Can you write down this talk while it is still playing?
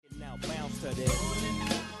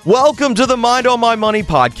Welcome to the Mind on My Money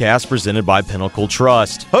podcast presented by Pinnacle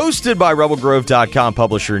Trust. Hosted by RebelGrove.com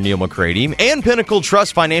publisher Neil McCready and Pinnacle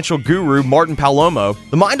Trust financial guru Martin Palomo,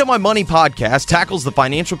 the Mind on My Money podcast tackles the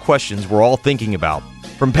financial questions we're all thinking about.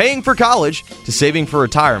 From paying for college to saving for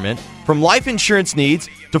retirement, from life insurance needs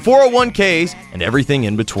to 401ks and everything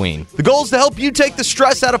in between. The goal is to help you take the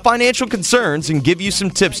stress out of financial concerns and give you some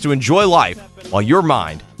tips to enjoy life while your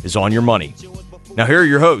mind is on your money. Now here are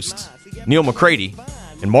your hosts, Neil McCready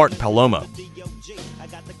and Martin Palomo.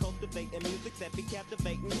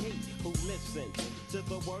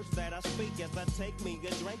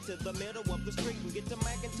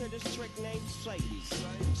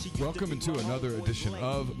 Welcome into another edition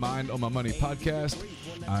of Mind on My Money podcast.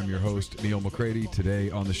 I'm your host, Neil McCready.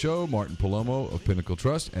 Today on the show, Martin Palomo of Pinnacle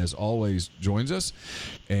Trust, as always, joins us.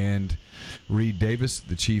 And Reed Davis,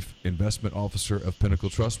 the Chief Investment Officer of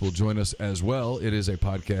Pinnacle Trust, will join us as well. It is a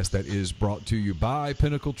podcast that is brought to you by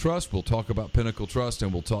Pinnacle Trust. We'll talk about Pinnacle Trust,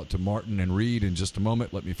 and we'll talk to Martin and Reed in just a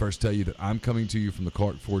moment. Let me first tell you that I'm coming to you from the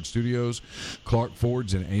Clark Ford Studios. Clark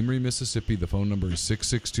Ford's in Amory, Mississippi. The phone number is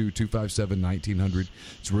 662-257-1900.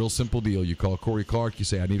 It's a real simple deal. You call Corey Clark, you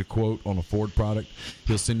say, I need a quote on a Ford product.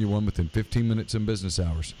 He'll send you one within 15 minutes in business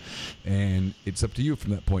hours. And it's up to you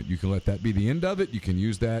from that point. You can let that be the end of it. You can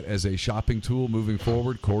use that as a shopping tool moving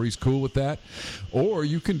forward. Corey's cool with that. Or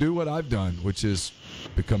you can do what I've done, which is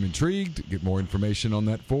become intrigued, get more information on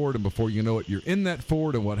that Ford, and before you know it, you're in that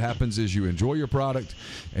Ford, and what happens is you enjoy your product,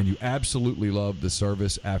 and you absolutely love the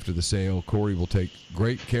service after the sale. Corey will take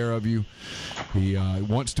great care of you. He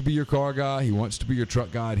wants to be your car guy. He wants to be your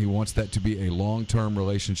truck guy. He wants that to be a long-term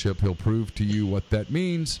relationship. He'll prove to you what that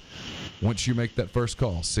means once you make that first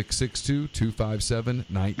call,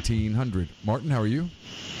 662-257-1900. Martin, how are you?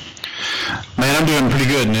 Man, I'm doing pretty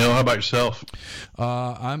good, Neil. How about yourself?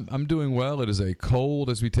 I'm doing well. It is a cold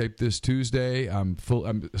as we tape this Tuesday. I'm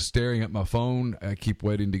staring at my phone. I keep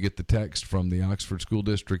waiting to get the text from the Oxford School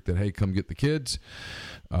District that, hey, come get the kids,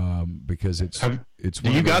 because it's. Do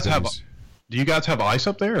you guys have ice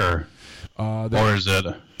up there, or is it?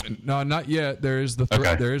 No, not yet. There is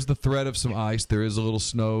the threat of some ice. There is a little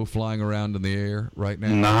snow flying around in the air right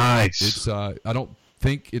now. Nice. It's I don't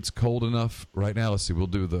think it's cold enough right now. Let's see.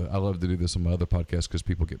 I love to do this on my other podcast because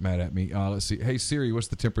people get mad at me. Let's see. Hey Siri, what's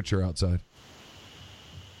the temperature outside?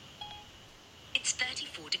 It's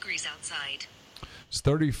 34 degrees outside. It's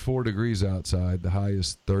 34 degrees outside. The high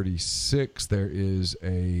is 36. There is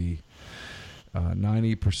a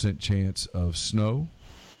 90% chance of snow,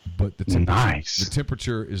 but the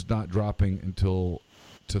temperature is not dropping to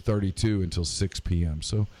 32 until 6 p.m.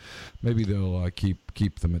 So maybe they'll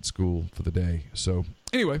keep them at school for the day. So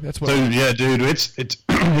anyway, that's what. So yeah, dude, it's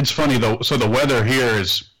it's funny though. So the weather here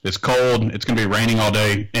is cold. It's going to be raining all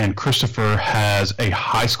day, and Christopher has a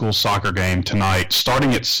high school soccer game tonight,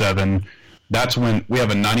 starting at 7. That's when we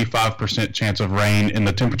have a 95% chance of rain, and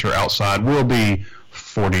the temperature outside will be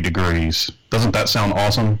 40 degrees. Doesn't that sound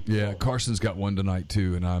awesome? Yeah, Carson's got one tonight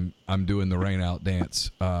too, and I'm doing the rain out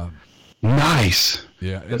dance. Nice.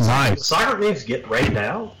 Yeah, it's nice. Soccer games get rained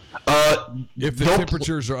out? If the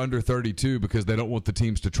temperatures are under 32, because they don't want the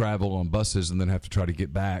teams to travel on buses and then have to try to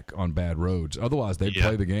get back on bad roads. Otherwise, they'd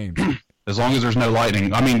play the games. As long as there's no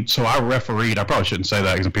lightning. I mean, so I refereed. I probably shouldn't say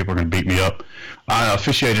that because people are going to beat me up. I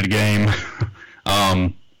officiated a game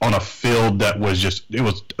on a field that was just it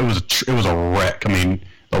was a wreck. I mean,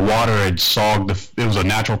 the water had sogged it was a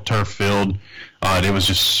natural turf field. It was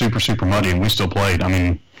just super, super muddy, and we still played. I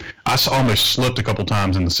mean, I almost slipped a couple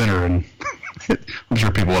times in the center, and I'm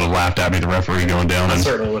sure people would have laughed at me, the referee going down. I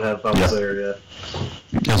certainly would have if I was there, yeah.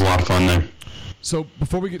 It was a lot of fun there. So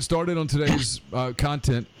before we get started on today's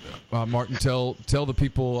content, Martin, tell the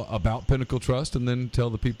people about Pinnacle Trust, and then tell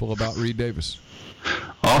the people about Reed Davis.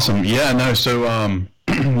 Awesome. Yeah, no, so,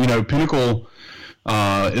 Pinnacle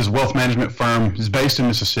is a wealth management firm. It's based in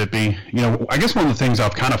Mississippi. I guess one of the things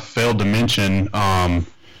I've kind of failed to mention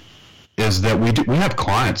is that we have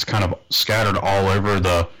clients kind of scattered all over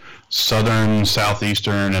the southern,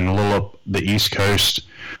 southeastern, and a little up the East Coast,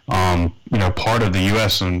 part of the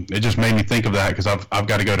U.S. And it just made me think of that because I've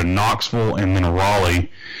got to go to Knoxville and then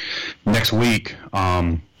Raleigh next week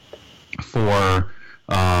for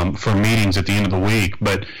meetings at the end of the week.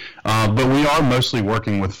 But we are mostly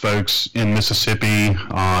working with folks in Mississippi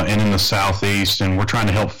and in the Southeast, and we're trying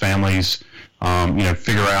to help families,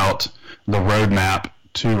 figure out the roadmap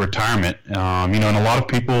to retirement. And a lot of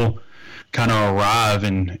people kind of arrive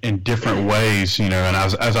in different ways, and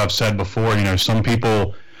as I've said before, some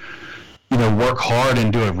people, work hard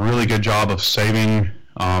and do a really good job of saving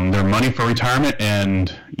their money for retirement,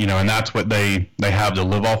 and and that's what they have to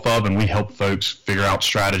live off of. And we help folks figure out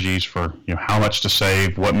strategies for how much to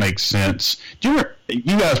save, what makes sense. You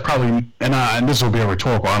guys probably, and this will be a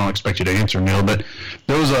rhetorical, I don't expect you to answer, Neil, but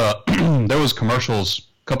there was commercials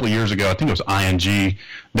a couple of years ago, I think it was ING,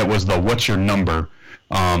 that was the "What's Your Number"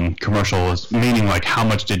 commercial, meaning like how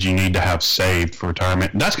much did you need to have saved for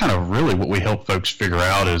retirement. And that's kind of really what we help folks figure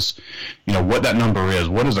out is what that number is,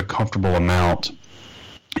 what is a comfortable amount,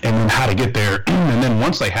 and then how to get there. And then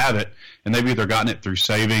once they have it, and they've either gotten it through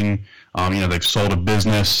saving, they've sold a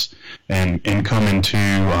business and income into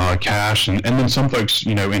cash, and then some folks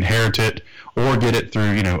inherit it or get it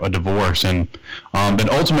through a divorce. And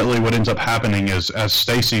but ultimately what ends up happening is, as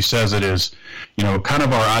Stacy says, it is kind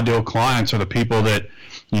of our ideal clients are the people that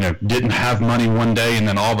didn't have money one day, and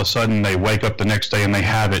then all of a sudden they wake up the next day and they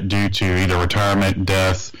have it due to either retirement,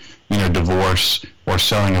 death, divorce, or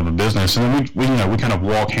selling of a business. And then we kind of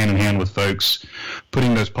walk hand in hand with folks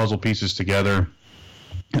putting those puzzle pieces together.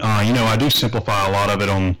 I do simplify a lot of it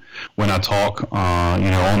when I talk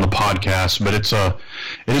on the podcast, but it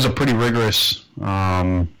is a pretty rigorous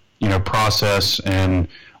process, and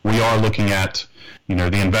we are looking at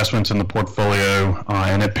the investments in the portfolio,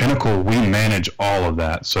 and at Pinnacle we manage all of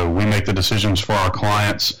that. So we make the decisions for our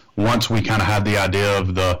clients. Once we kind of have the idea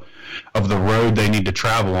of the road they need to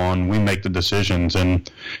travel on, we make the decisions. And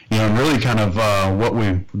really kind of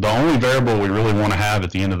the only variable we really want to have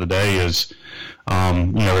at the end of the day is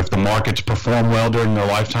if the markets perform well during their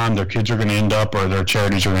lifetime, their kids are going to end up, or their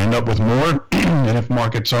charities are going to end up with more. And if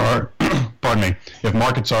markets are if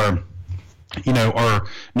markets are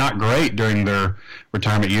not great during their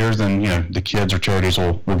retirement years, then the kids or charities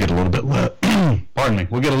will get a little bit less.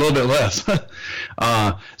 We'll get a little bit less.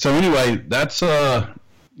 So anyway, that's our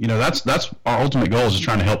ultimate goal, is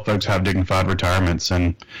trying to help folks have dignified retirements.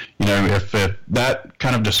 And if that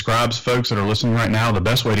kind of describes folks that are listening right now, the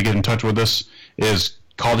best way to get in touch with us is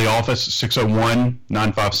call the office,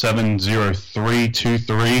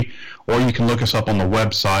 601-957-0323, or you can look us up on the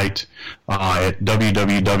website at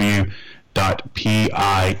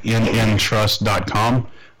www.pinntrust.com.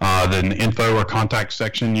 Then the info or contact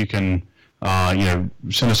section, you can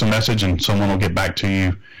send us a message and someone will get back to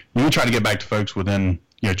you. We try to get back to folks within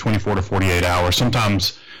 24 to 48 hours.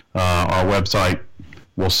 Sometimes our website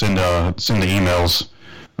will send the emails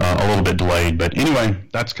a little bit delayed. But anyway,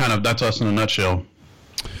 that's us in a nutshell.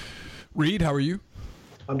 Reed, how are you?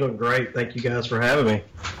 I'm doing great. Thank you guys for having me.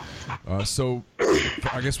 So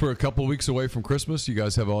I guess we're a couple of weeks away from Christmas. You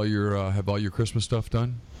guys have all your Christmas stuff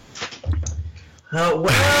done?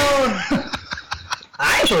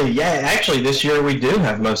 Actually, this year we do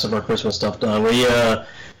have most of our Christmas stuff done.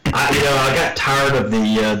 I got tired of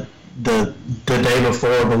the day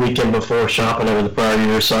before, the weekend before, shopping over the prior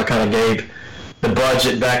year, so I kind of gave the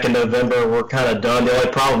budget back in November. We're kind of done. The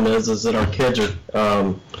only problem is that our kids are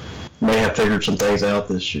may have figured some things out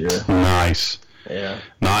this year. Nice. Yeah.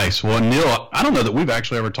 Nice. Well, Neil, I don't know that we've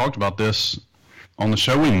actually ever talked about this on the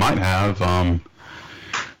show. We might have.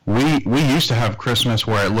 We used to have Christmas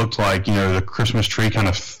where it looked like the Christmas tree kind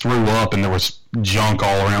of threw up and there was junk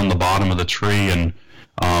all around the bottom of the tree, and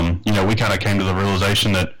we kind of came to the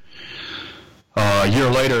realization that a year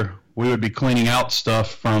later we would be cleaning out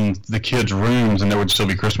stuff from the kids' rooms and there would still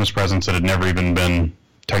be Christmas presents that had never even been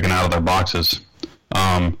taken out of their boxes.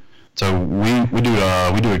 So we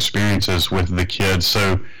do experiences with the kids.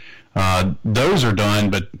 So those are done,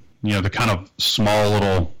 but the kind of small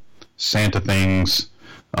little Santa things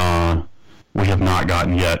we have not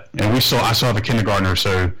gotten yet. And I still have a kindergartner,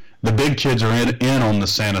 so the big kids are in on the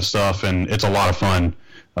Santa stuff, and it's a lot of fun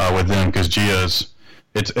with them because Gia's.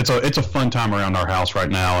 It's a fun time around our house right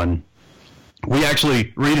now. And we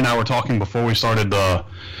actually, Reed and I were talking before we started the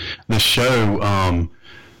show.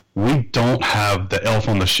 We don't have the Elf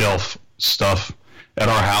on the Shelf stuff at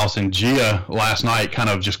our house, and Gia last night kind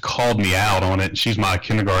of just called me out on it. She's my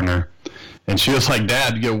kindergartner, and she was like,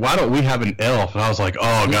 "Dad, why don't we have an elf?" And I was like,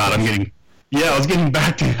 "Oh God, I was getting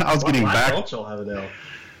back. Why don't y'all have an elf?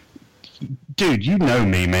 Dude, you know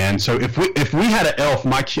me, man. So if we had an elf,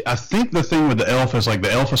 I think the thing with the elf is like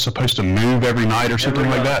the elf is supposed to move every night or something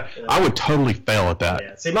like that. Yeah. I would totally fail at that.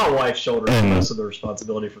 Yeah. See, my wife shoulders most of the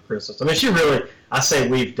responsibility for Christmas. I mean, she really. I say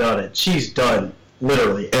we've done it. She's done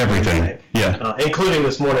literally everything. Yeah. Including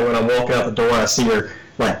this morning when I'm walking out the door, I see her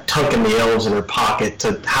like tucking the elves in her pocket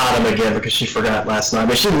to hide them again because she forgot last night.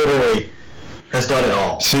 But she literally has done it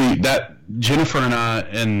all. See, that Jennifer and I,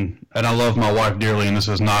 and I love my wife dearly, and this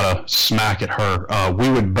is not a smack at her, we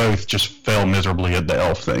would both just fail miserably at the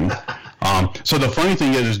elf thing. So the funny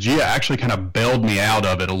thing is Gia actually kind of bailed me out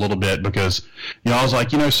of it a little bit because, I was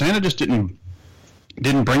like, Santa just didn't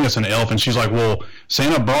didn't bring us an elf, and she's like, well,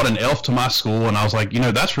 Santa brought an elf to my school, and I was like,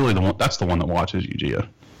 that's really that's the one that watches you, Gia,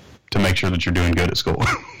 to make sure that you're doing good at school.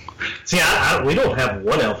 See, we don't have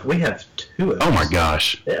one elf. We have two elves. Oh, my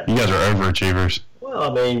gosh. Yeah. You guys are overachievers.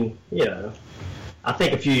 Well, I mean, I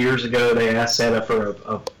think a few years ago they asked Santa for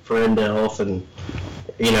a friend elf, and,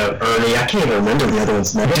 Ernie. I can't even remember the other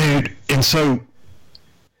one's name. Dude, and so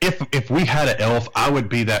if we had an elf, I would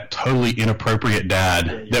be that totally inappropriate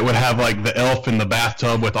dad that would have, like, the elf in the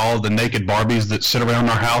bathtub with all of the naked Barbies that sit around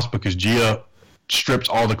our house because Gia strips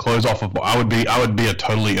all the clothes off of. I would be a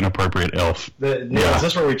totally inappropriate elf. Is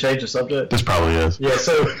this where we change the subject? This probably is. Yeah.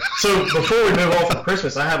 So before we move on from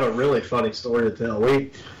Christmas, I have a really funny story to tell. I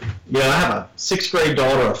have a 6th grade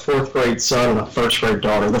daughter, a 4th grade son, and a 1st grade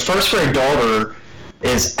daughter. The 1st grade daughter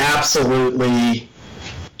is absolutely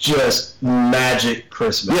just magic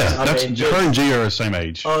Christmas. Yeah, her and Gia are the same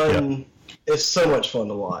age. It's so much fun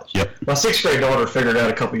to watch. Yep. My 6th grade daughter figured it out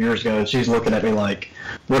a couple years ago, and she's looking at me like,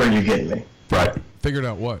 "What are you getting me?" Right. Figured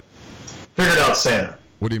out what? Figured out Santa.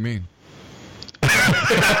 What do you mean?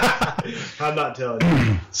 I'm not telling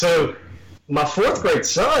you. So, my 4th grade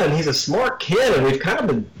son, he's a smart kid, and we've kind of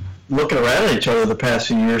been looking around at each other the past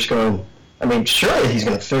few years going, I mean, surely he's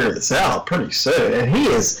going to figure this out pretty soon. And he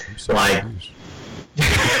is, like,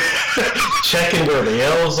 checking where the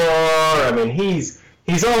elves are. I mean, he's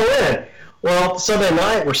all in. Well, Sunday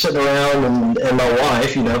night, we're sitting around, and my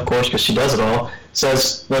wife, of course, because she does it all,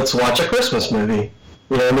 says, let's watch a Christmas movie,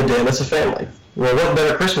 in the den as a family. Well, what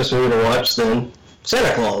better Christmas movie to watch than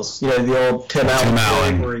Santa Claus? The old Tim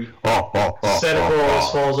Allen where Santa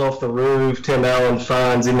Claus falls off the roof, Tim Allen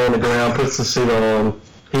finds him on the ground, puts the suit on,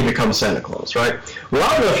 he becomes Santa Claus, right? Well,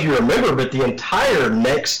 I don't know if you remember, but the entire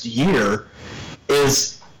next year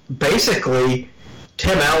is basically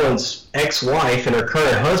Tim Allen's ex-wife and her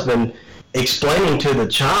current husband explaining to the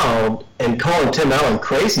child and calling Tim Allen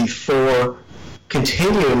crazy for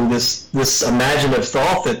continuing this imaginative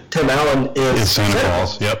thought that Tim Allen is Santa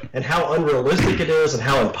Claus. Yep. And how unrealistic it is and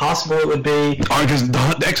how impossible it would be. Because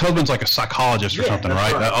the ex-husband's like a psychologist or something,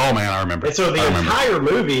 right? Oh, man, I remember. And so the entire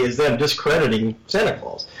movie is them discrediting Santa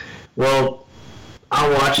Claus. Well, I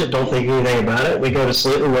watch it, don't think anything about it. We go to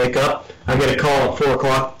sleep and wake up. I get a call at 4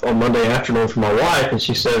 o'clock on Monday afternoon from my wife, and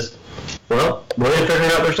she says, well, we're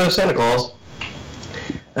figuring out there's no Santa Claus.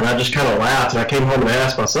 And I just kind of laughed, and I came home and I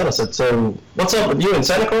asked my son, I said, so what's up with you and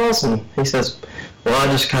Santa Claus? And he says, well,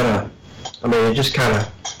 it just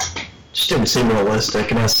didn't seem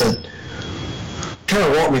realistic. And I said, kind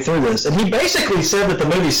of walk me through this. And he basically said that the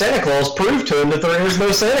movie Santa Claus proved to him that there is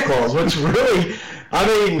no Santa Claus, which really,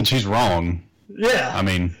 And she's wrong. Yeah. I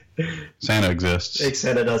mean, Santa exists.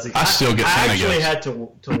 Santa does exist. I still get Santa gifts. I actually had to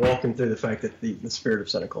walk him through the fact that the spirit of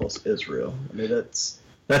Santa Claus is real. I mean,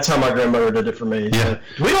 that's how my grandmother did it for me. Yeah.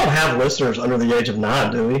 We don't have listeners under the age of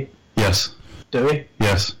 9, do we? Yes. Do we?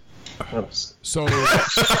 Yes. Oops.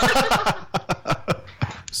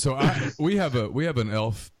 We have an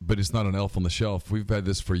elf, but it's not an elf on the shelf. We've had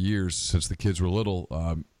this for years since the kids were little.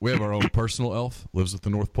 We have our own personal elf, lives at the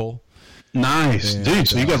North Pole. Nice, dude.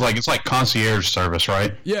 So you guys it's like concierge service,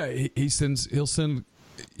 right? Yeah, he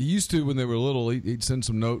used to when they were little. He'd send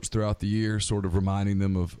some notes throughout the year, sort of reminding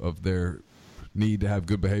them of their need to have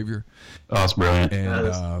good behavior. Oh, that's brilliant.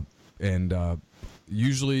 And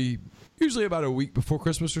usually about a week before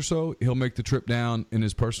Christmas or so, he'll make the trip down in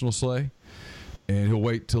his personal sleigh, and he would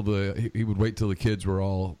wait till the kids were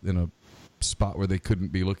all in a spot where they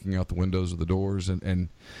couldn't be looking out the windows or the doors, and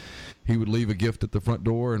he would leave a gift at the front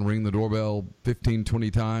door and ring the doorbell 15, 20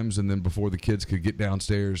 times, and then before the kids could get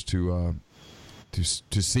downstairs to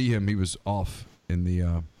see him, he was off in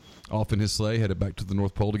his sleigh, headed back to the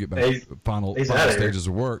North Pole to get back to the final stages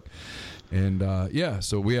of work. And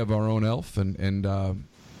so we have our own elf, and I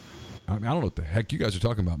don't know what the heck you guys are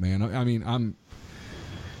talking about, man. I mean,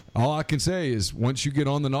 all I can say is once you get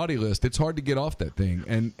on the naughty list, it's hard to get off that thing.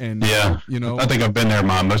 And yeah, I think I've been there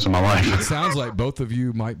most of my life. It sounds like both of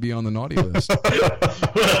you might be on the naughty list.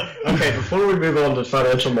 Okay, before we move on to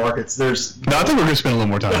financial markets, I think we're going to spend a little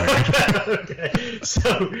more time there. Okay,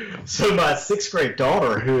 so my 6th grade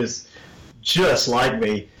daughter, who is just like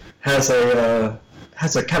me, has a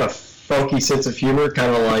kind of funky sense of humor,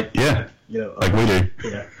 kind of like like we do.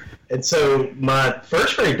 Yeah, and so my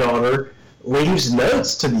 1st grade daughter leaves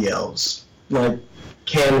notes to the elves, like,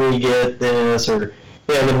 can we get this, or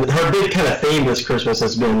her big kind of theme this Christmas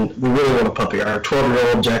has been, we really want a puppy. Our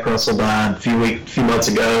 12-year-old Jack Russell died a few months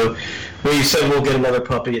ago. We said we'll get another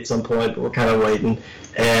puppy at some point, but we're kind of waiting,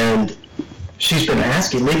 and she's been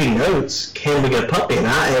leaving notes, can we get a puppy? And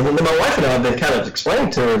then my wife and I have been kind of explaining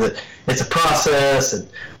to her that it's a process, and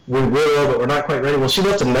we will, but we're not quite ready. Well, she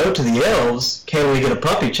left a note to the elves. Can we get a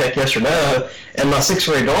puppy? Check yes or no. And my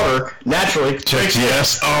 6th-grade daughter naturally checks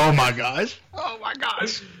yes. Oh my gosh.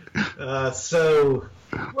 So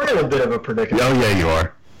we're in a bit of a predicament. Oh yeah, you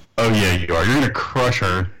are. You're gonna crush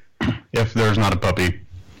her if there's not a puppy.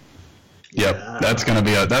 Yep, that's gonna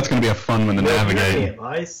be a fun one to navigate. Any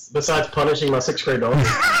advice besides punishing my 6th-grade daughter?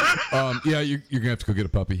 Yeah, you're gonna have to go get a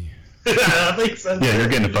puppy. I think so. Yeah, you're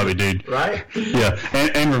getting a puppy, dude. Right? Yeah,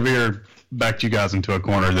 and Revere backed you guys into a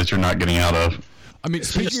corner that you're not getting out of. I mean,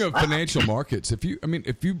 speaking of financial markets, if you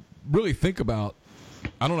really think about,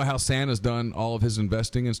 I don't know how Santa's done all of his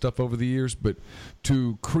investing and stuff over the years, but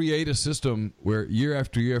to create a system where year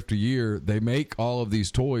after year after year they make all of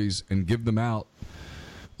these toys and give them out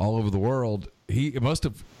all over the world,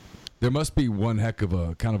 there must be one heck of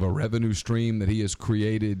a kind of a revenue stream that he has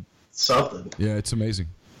created. Something. Yeah, it's amazing.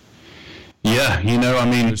 Yeah, I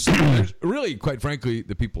mean, there's really, quite frankly,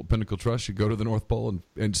 the people at Pinnacle Trust should go to the North Pole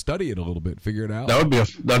and study it a little bit, figure it out. That'd be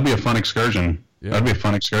a fun excursion. Yeah. That'd be a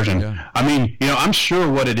fun excursion. Yeah. I mean, I'm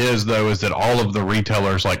sure what it is though is that all of the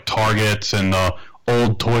retailers like Targets and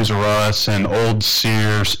old Toys R Us and old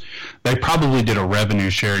Sears, they probably did a revenue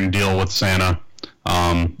sharing deal with Santa.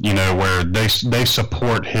 Where they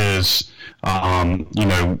support his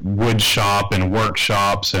wood shop and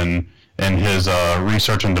workshops and his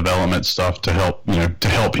research and development stuff to help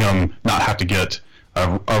him not have to get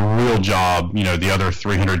a real job, the other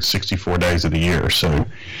 364 days of the year. So,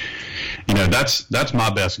 that's my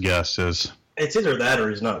best guess is it's either that or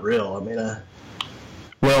he's not real. I mean,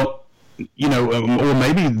 or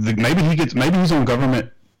maybe he's on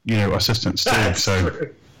government, assistance too. So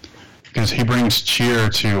because he brings cheer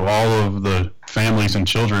to all of the families and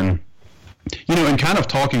children. And kind of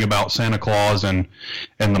talking about Santa Claus and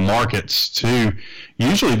the markets too.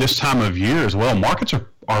 Usually this time of year as well, markets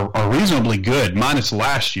are reasonably good, minus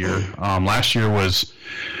last year. Last year was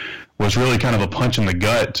really kind of a punch in the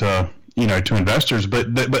gut to investors,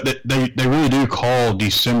 but they really do call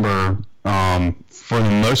December, for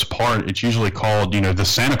the most part, it's usually called the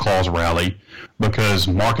Santa Claus rally, because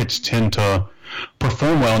markets tend to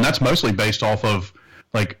perform well, and that's mostly based off of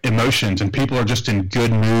like emotions, and people are just in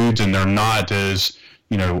good moods and they're not as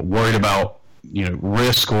worried about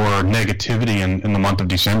risk or negativity in the month of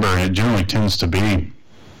December, and it generally tends to be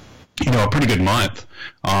a pretty good month.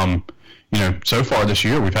 So far this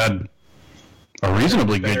year we've had a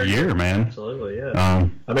reasonably good year, man. Absolutely, yeah.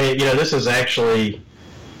 I mean, this is actually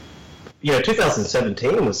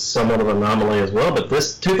 2017 was somewhat of an anomaly as well, but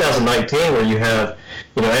this 2019 where you have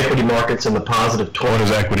equity markets in the positive 20. What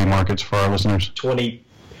is equity markets for our listeners? 20.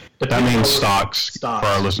 That means stocks for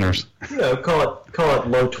our listeners. Call it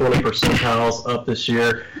low 20 percentiles up this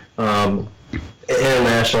year.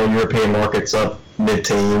 International European markets up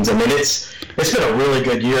mid-teens. I mean, it's been a really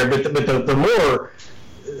good year. But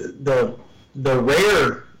the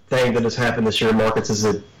rare thing that has happened this year in markets is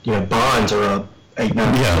that bonds are up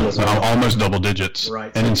 8-9%. Yeah, almost double digits.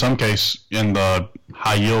 Right. And in some case, in the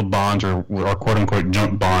high yield bonds or quote unquote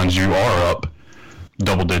junk bonds, you are up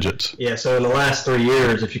double digits. Yeah. So in the last 3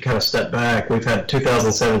 years, if you kind of step back, we've had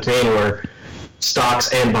 2017 where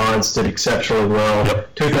stocks and bonds did exceptionally well.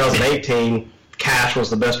 Yep. 2018, cash was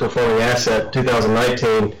the best performing asset.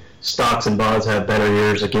 2019, stocks and bonds have better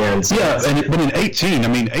years again. So yeah, but in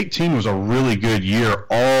 18 was a really good year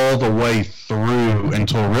all the way through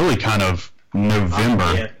until really kind of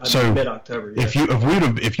November. So mid-October. Yeah. If you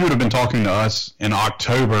would have been talking to us in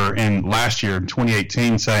October in last year,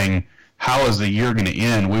 2018, saying how is the year going to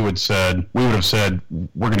end, we would have said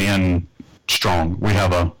we're going to end strong. We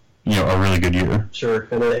have a really good year. Sure,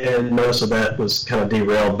 and most of that was kind of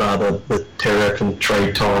derailed by the tariff and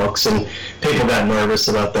trade talks, and people got nervous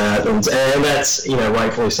about that, and that's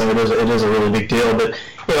rightfully so. It is a really big deal, but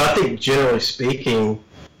I think generally speaking,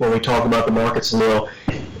 when we talk about the markets,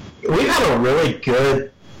 we've had a really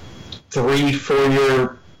good 3-4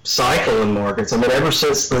 year cycle in markets. I mean, ever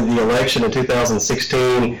since the election in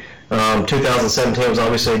 2016. 2017 was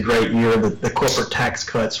obviously a great year. The corporate tax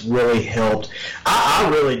cuts really helped. I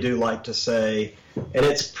really do like to say, and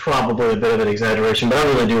it's probably a bit of an exaggeration, but I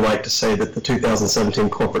really do like to say that the 2017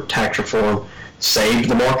 corporate tax reform saved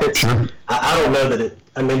the markets. Sure. I don't know that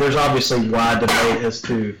there's obviously wide debate as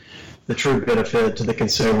to the true benefit to the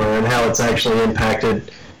consumer and how it's actually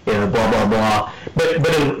impacted, blah, blah, blah. But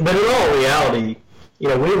in all reality, we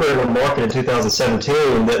were in a market in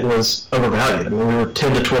 2017 that was overvalued. I mean, we were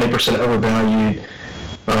 10 to 20% overvalued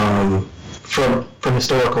from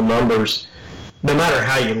historical numbers. No matter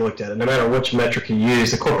how you looked at it, no matter which metric you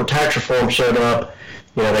used, the corporate tax reform showed up.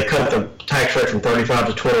 They cut the tax rate from 35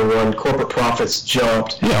 to 21. Corporate profits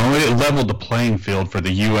jumped. Yeah, it leveled the playing field for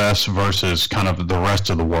the U.S. versus kind of the rest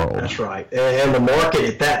of the world. That's right. And the market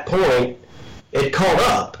at that point, it caught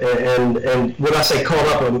up. And when I say caught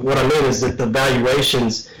up, what I mean is that the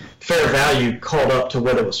valuations, fair value, caught up to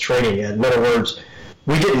what it was trading at. In other words,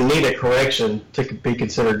 we didn't need a correction to be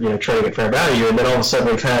considered, trading at fair value. And then all of a sudden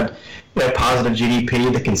we've had, positive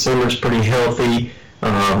GDP. The consumer's pretty healthy.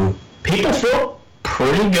 People feel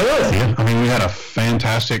pretty good. Yeah, we had a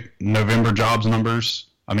fantastic November jobs numbers.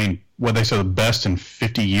 What they say, the best in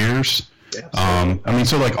 50 years. Yeah,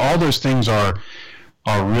 so like all those things are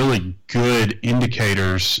really good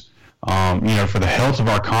indicators, for the health of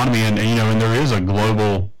our economy. And there is a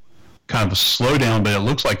global kind of a slowdown, but it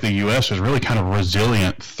looks like the U.S. is really kind of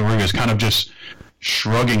resilient through. It's kind of just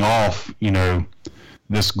shrugging off,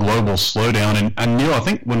 this global slowdown. And Neil, I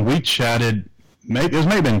think when we chatted, it was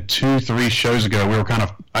maybe been 2-3 shows ago,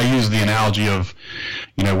 I used the analogy of,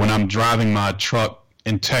 when I'm driving my truck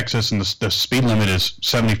in Texas and the speed limit is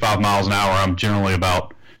 75 miles an hour, I'm generally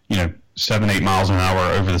about, 7-8 miles an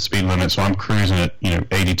hour over the speed limit. So I'm cruising at,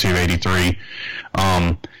 82, 83.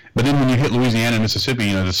 But then when you hit Louisiana and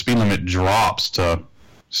Mississippi, the speed limit drops to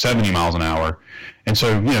 70 miles an hour. And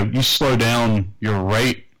so, you slow down your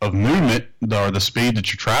rate of movement or the speed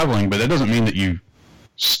that you're traveling, but that doesn't mean that you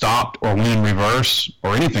stopped or went in reverse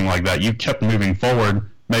or anything like that. You kept moving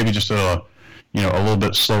forward, maybe just at a little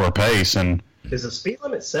bit slower pace. And is the speed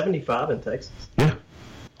limit 75 in Texas? Yeah,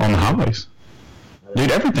 on the highways.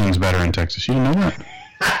 Dude, everything's better in Texas. You didn't know that?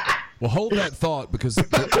 Well, hold that thought, because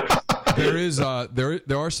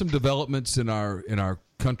there are some developments in our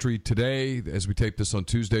country today as we tape this on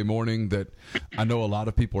Tuesday morning that I know a lot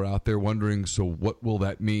of people are out there wondering, so what will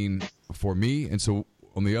that mean for me? And so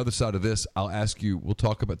on the other side of this, we'll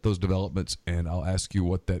talk about those developments, and I'll ask you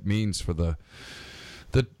what that means for the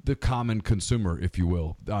common consumer, if you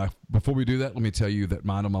will. Before we do that, let me tell you that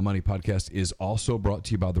Mind on My Money podcast is also brought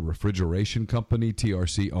to you by the Refrigeration Company,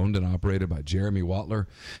 TRC, owned and operated by Jeremy Watler.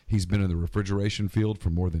 He's been in the refrigeration field for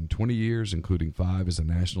more than 20 years, including 5 as a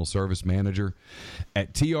national service manager.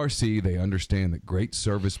 At TRC, they understand that great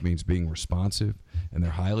service means being responsive, and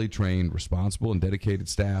their highly trained, responsible, and dedicated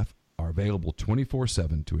staff are available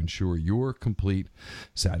 24/7 to ensure your complete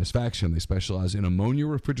satisfaction. They specialize in ammonia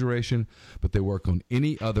refrigeration, but they work on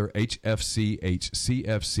any other HFC,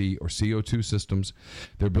 HCFC, or CO2 systems.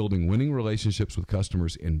 They're building winning relationships with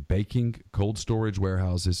customers in baking, cold storage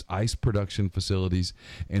warehouses, ice production facilities,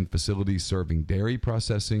 and facilities serving dairy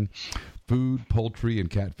processing, food, poultry, and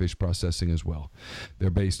catfish processing as well. They're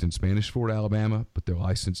based in Spanish Fort, Alabama, but they're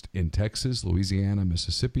licensed in Texas, Louisiana,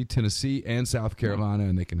 Mississippi, Tennessee, and South Carolina,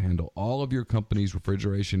 and they can handle all of your company's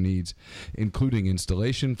refrigeration needs, including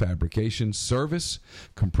installation, fabrication, service,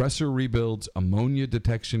 compressor rebuilds, ammonia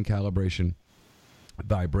detection, calibration,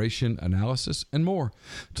 vibration analysis, and more.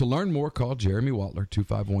 To learn more, call Jeremy Watler,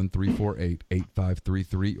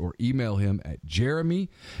 251-348-8533, or email him at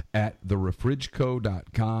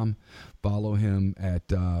jeremy@therefridgeco.com. Follow him at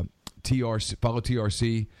TRC. Follow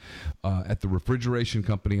TRC at the Refrigeration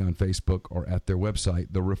Company on Facebook or at their website,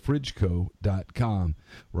 therefridgeco.com.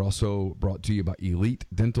 We're also brought to you by Elite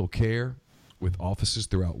Dental Care, with offices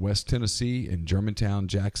throughout West Tennessee and Germantown,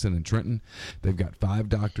 Jackson, and Trenton. They've got 5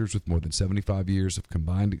 doctors with more than 75 years of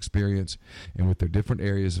combined experience, and with their different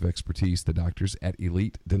areas of expertise, the doctors at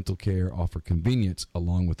Elite Dental Care offer convenience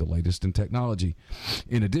along with the latest in technology.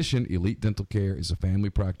 In addition, Elite Dental Care is a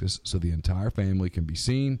family practice, so the entire family can be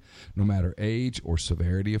seen, no matter age or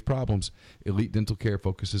severity of problems. Elite Dental Care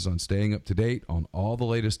focuses on staying up to date on all the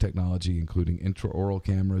latest technology, including intraoral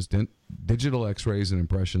cameras, digital x-rays and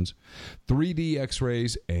impressions, 3D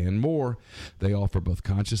x-rays, and more. They offer both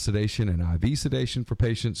conscious sedation and IV sedation for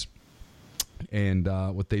patients. And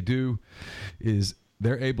what they do is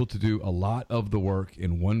they're able to do a lot of the work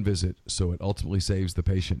in one visit, so it ultimately saves the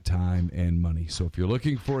patient time and money. So if you're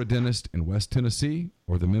looking for a dentist in West Tennessee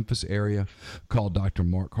or the Memphis area, call Dr.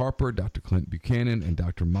 Mark Harper, Dr. Clint Buchanan, and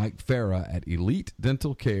Dr. Mike Farah at Elite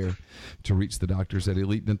Dental Care. To reach the doctors at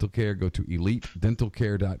Elite Dental Care, go to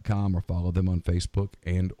elitedentalcare.com or follow them on Facebook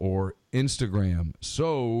and or Instagram.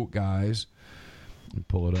 So, guys, let me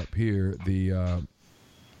pull it up here. The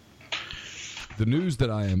news that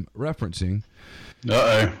I am referencing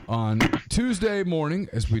on Tuesday morning,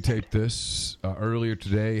 as we tape this earlier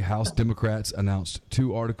today, House Democrats announced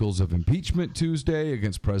 2 articles of impeachment Tuesday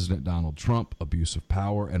against President Donald Trump: abuse of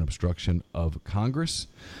power and obstruction of Congress.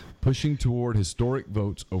 pushing toward historic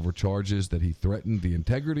votes over charges that he threatened the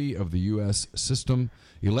integrity of the U.S.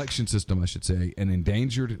 election system, and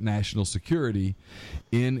endangered national security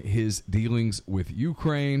in his dealings with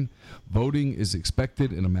Ukraine. Voting is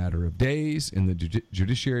expected in a matter of days in the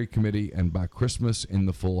Judiciary Committee and by Christmas in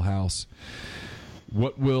the full House.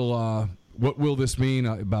 What will this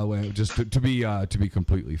mean? By the way, just to be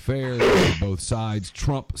completely fair, both sides,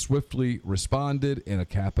 Trump swiftly responded in a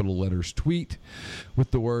capital letters tweet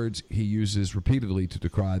with the words he uses repeatedly to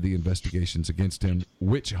decry the investigations against him.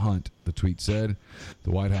 Witch hunt, the tweet said.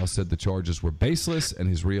 The White House said the charges were baseless, and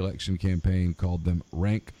his re-election campaign called them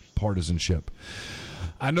rank partisanship.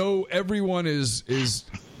 I know everyone is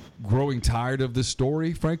growing tired of this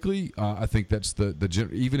story, frankly. I think that's the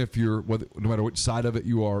even if you're, no matter which side of it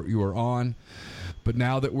you are on. But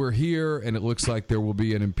now that we're here, and it looks like there will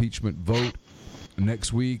be an impeachment vote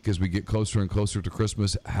next week as we get closer and closer to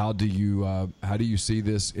Christmas, how do you see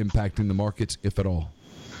this impacting the markets, if at all?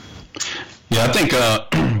 Yeah, I think.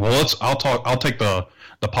 I'll take the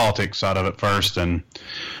politics side of it first, and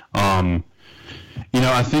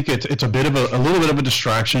I think it's a little bit of a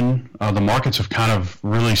distraction. The markets have kind of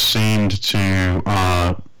really seemed to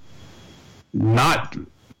not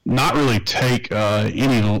really take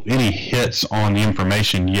any hits on the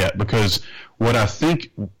information yet, because what I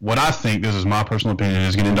think, this is my personal opinion,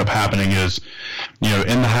 is going to end up happening is,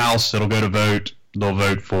 in the House it'll go to vote. They'll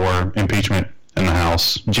vote for impeachment in the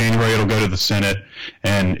House. January it'll go to the Senate,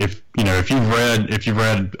 and if you've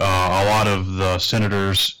read a lot of the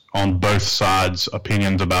senators on both sides'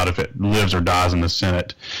 opinions about if it lives or dies in the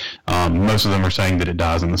Senate, most of them are saying that it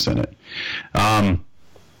dies in the Senate.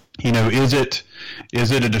 Is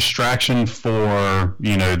it a distraction for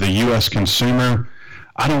the U.S. consumer?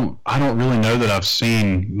 I don't really know that I've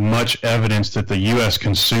seen much evidence that the U.S.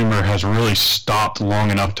 consumer has really stopped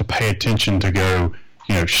long enough to pay attention to go,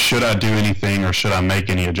 should I do anything or should I make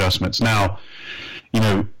any adjustments? Now,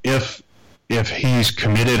 if he's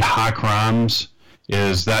committed high crimes,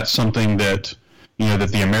 is that something that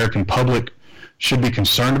that the American public should be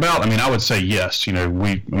concerned about? I mean, I would say yes.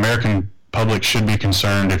 We American public should be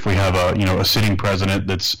concerned if we have a sitting president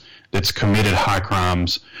that's committed high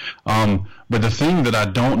crimes. But the thing that I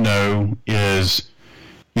don't know is,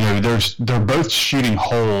 they're both shooting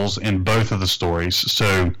holes in both of the stories.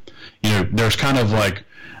 So, there's kind of like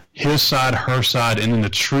his side, her side, and then the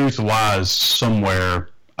truth lies somewhere,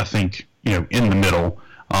 I think, in the middle.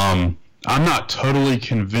 I'm not totally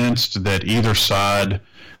convinced that either side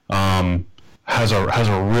has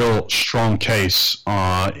a real strong case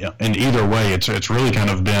in either way. It's really kind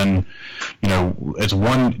of been, it's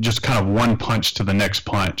one punch to the next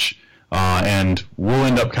punch, and we'll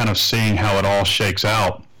end up kind of seeing how it all shakes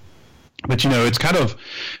out. But it's kind of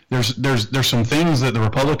there's some things that the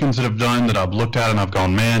Republicans that have done that I've looked at and I've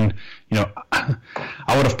gone, man, I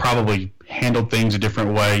would have probably handled things a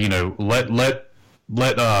different way.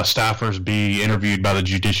 Let staffers be interviewed by the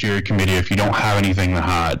Judiciary Committee if you don't have anything to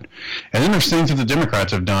hide. And then there's things that the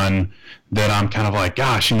Democrats have done that I'm kind of like,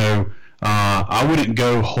 gosh, I wouldn't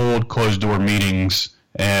go hold closed door meetings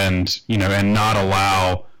and not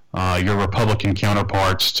allow your Republican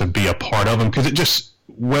counterparts to be a part of them, because it just,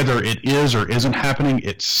 whether it is or isn't happening,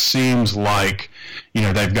 it seems like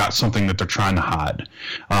they've got something that they're trying to hide.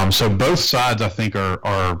 So both sides, I think,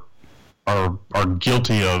 are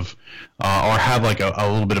guilty of or have like a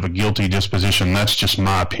little bit of a guilty disposition. That's just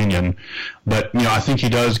my opinion. But I think he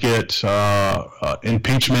does get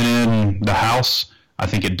impeachment in the House. I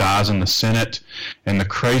think it dies in the Senate. And the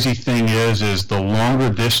crazy thing is the longer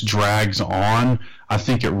this drags on, I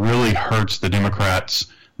think it really hurts the Democrats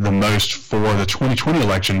the most for the 2020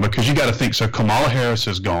 election, because you got to think, so Kamala Harris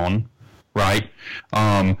is gone, right?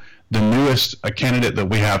 The newest candidate that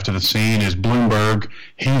we have to the scene is Bloomberg.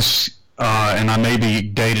 He's and I may be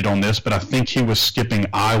dated on this, but I think he was skipping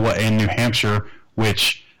Iowa and New Hampshire,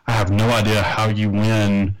 which I have no idea how you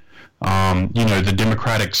win, the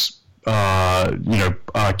Democrats,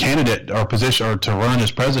 candidate or position or to run as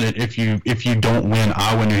president if you don't win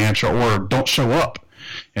Iowa, New Hampshire, or don't show up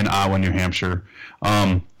in Iowa, New Hampshire.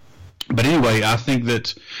 But anyway, I think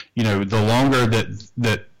that the longer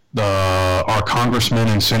that our congressmen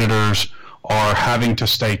and senators are having to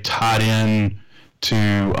stay tied in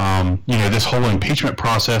to this whole impeachment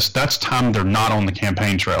process, that's time they're not on the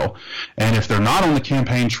campaign trail. And if they're not on the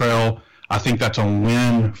campaign trail, I think that's a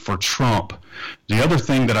win for Trump. The other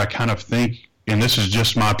thing that I kind of think, and this is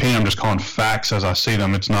just my opinion, I'm just calling facts as I see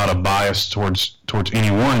them, it's not a bias towards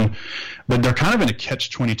anyone, but they're kind of in a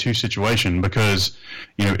catch-22 situation, because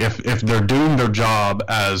if they're doing their job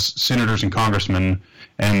as senators and congressmen,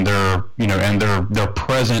 and they're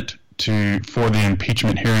present for the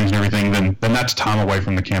impeachment hearings and everything, then that's time away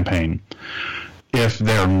from the campaign. If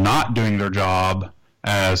they're not doing their job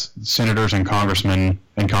as senators and congressmen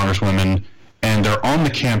and congresswomen, and they're on the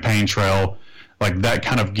campaign trail, like that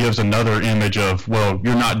kind of gives another image of, well,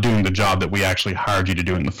 you're not doing the job that we actually hired you to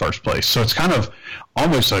do in the first place. So it's kind of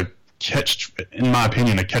almost in my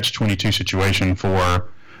opinion, a catch-22 situation for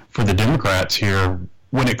the Democrats here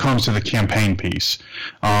when it comes to the campaign piece.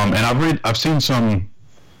 And I've seen some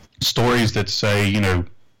stories that say, you know,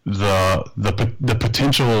 the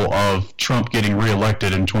potential of Trump getting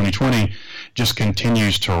reelected in 2020 just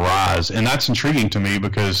continues to rise, and that's intriguing to me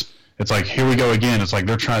because it's like, here we go again. It's like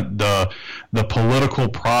they're trying the political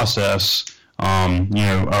process, you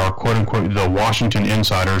know, or quote unquote the Washington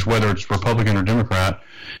insiders, whether it's Republican or Democrat,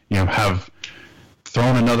 you know, have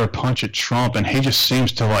thrown another punch at Trump, and he just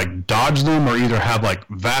seems to like dodge them or either have like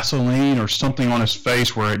Vaseline or something on his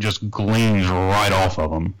face where it just gleams right off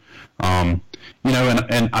of him. You know,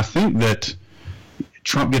 and I think that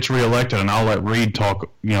Trump gets reelected, and I'll let Reed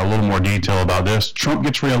talk, you know, a little more detail about this. Trump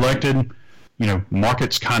gets reelected, you know,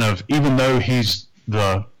 markets kind of, even though he's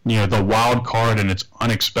the wild card and it's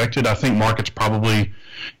unexpected, I think markets probably,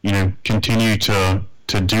 you know, continue to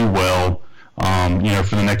do well, you know,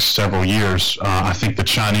 for the next several years. I think the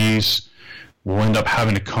Chinese will end up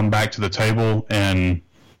having to come back to the table and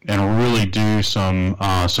really do some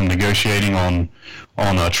negotiating on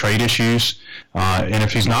trade issues. And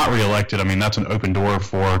if he's not reelected, I mean, that's an open door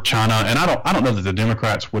for China. And I don't know that the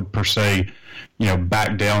Democrats would per se, you know,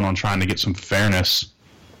 back down on trying to get some fairness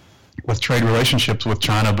with trade relationships with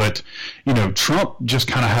China. But, you know, Trump just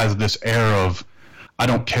kind of has this air of, I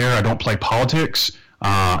don't care, I don't play politics.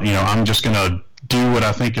 You know, I'm just going to do what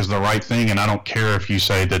I think is the right thing, and I don't care if you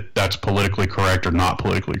say that that's politically correct or not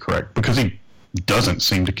politically correct, because he doesn't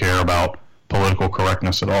seem to care about political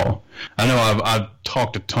correctness at all. I know I've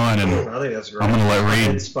talked a ton, and I think that's great. I'm going to let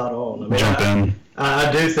Reed spot on. I mean, jump in.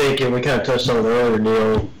 I do think, and we kind of touched on it earlier,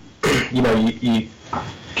 Neil, you know, you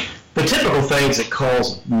the typical things that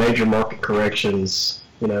cause major market corrections,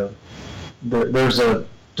 you know, there's a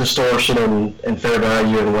distortion in fair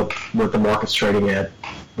value in what the market's trading at.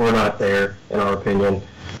 We're not there, in our opinion.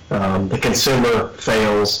 The consumer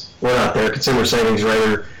fails. We're not there. Consumer savings rate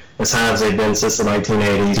are as high as they've been since the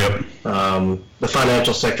 1980s. Yep. The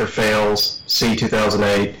financial sector fails. See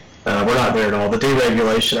 2008. We're not there at all. The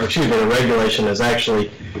regulation has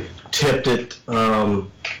actually tipped it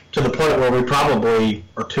to the point where we probably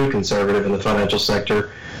are too conservative in the financial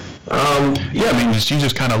sector. Yeah, I mean, you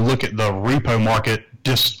just kind of look at the repo market,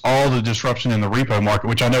 just all the disruption in the repo market,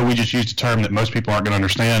 which I know we just used a term that most people aren't going to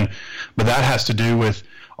understand, but that has to do with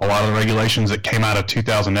a lot of the regulations that came out of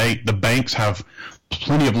 2008. The banks have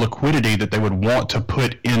plenty of liquidity that they would want to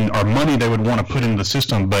put in, or money they would want to put into the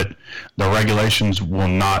system, but the regulations will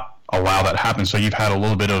not allow that to happen. So you've had a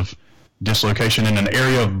little bit of dislocation in an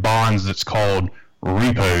area of bonds that's called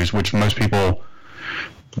repos, which most people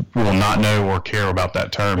will not know or care about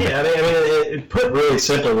that term. Yeah, I mean, put really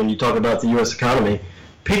simply, when you talk about the U.S. economy,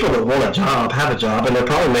 people that want a job have a job, and they're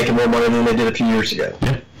probably making more money than they did a few years ago.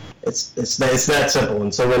 Yeah. It's that simple.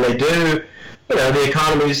 And so when they do, you know, the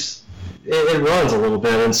economy's, it runs a little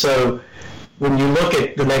bit. And so when you look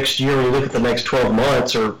at the next year, when you look at the next 12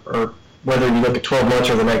 months, or whether you look at 12 months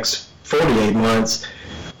or the next 48 months,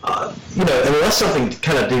 you know, unless something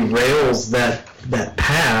kind of derails that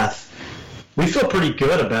path, we feel pretty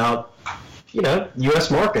good about, you know,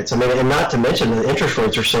 U.S. markets. I mean, and not to mention the interest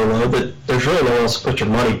rates are so low that there's really no one else to put your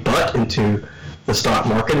money but into the stock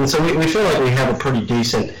market. And so we feel like we have a pretty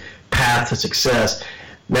decent path to success.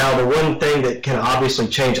 Now, the one thing that can obviously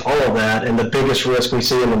change all of that, and the biggest risk we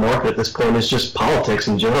see in the market at this point, is just politics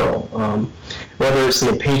in general. Whether it's the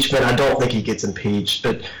impeachment, I don't think he gets impeached,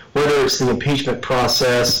 but whether it's the impeachment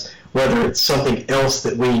process, whether it's something else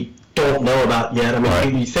that we don't know about yet. I mean,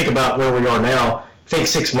 right. You think about where we are now, think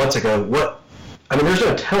 6 months ago, there's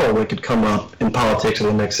no telling what could come up in politics in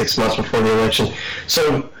the next 6 months before the election.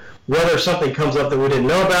 So whether something comes up that we didn't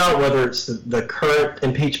know about, whether it's the current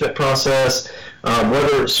impeachment process,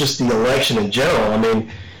 whether it's just the election in general, I mean,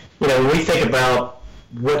 you know, when we think about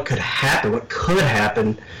what could happen,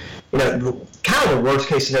 you know, kind of the worst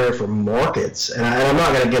case scenario for markets, and I'm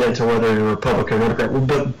not going to get into whether you're Republican or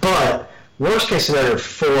Democrat, but worst case scenario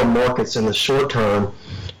for markets in the short term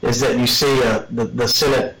is that you see the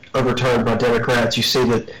Senate overturned by Democrats. You see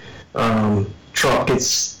that Trump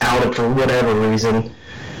gets outed for whatever reason,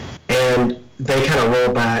 and they kind of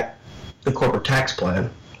roll back the corporate tax plan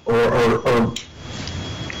or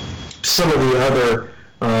some of the other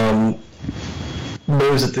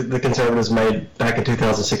moves that the conservatives made back in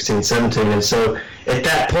 2016-17. And so at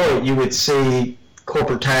that point, you would see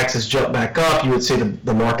corporate taxes jump back up, you would see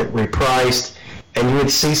the market repriced, and you would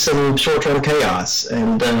see some short-term chaos.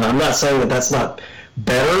 And I'm not saying that that's not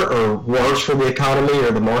better or worse for the economy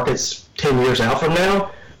or the markets 10 years out from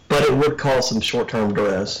now, but it would cause some short-term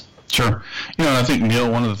duress. Sure. I think, Neil,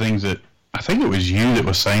 one of the things that I think it was you that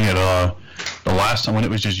was saying it the last time when it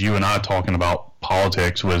was just you and I talking about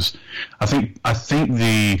politics was I think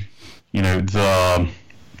the the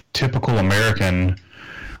typical American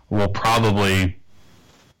will probably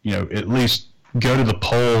at least go to the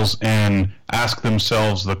polls and ask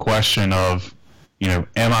themselves the question of am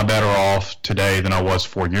I better off today than I was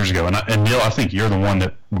 4 years ago? And Neil, I think you're the one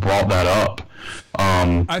that brought that up.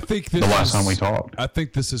 I think the last time we talked. I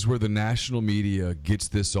think this is where the national media gets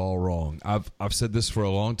this all wrong. I've said this for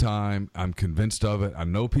a long time. I'm convinced of it. I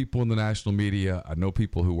know people in the national media. I know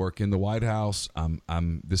people who work in the White House.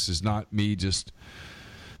 This is not me just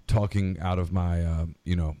talking out of my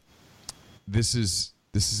This is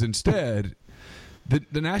instead.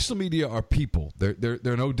 The national media are people.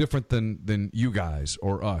 They're no different than you guys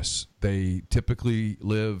or us. They typically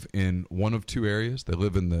live in one of two areas. They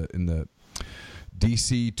live in the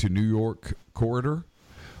D.C. to New York corridor,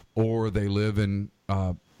 or they live in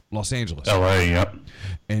Los Angeles, L.A. Yep.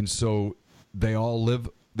 And so they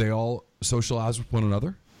all socialize with one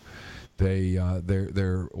another.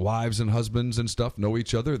 Their wives and husbands and stuff know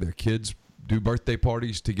each other. Their kids do birthday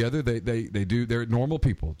parties together. They're normal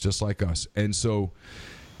people just like us. And so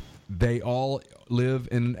they all live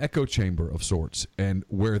in an echo chamber of sorts. And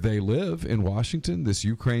where they live in Washington, this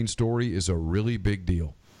Ukraine story is a really big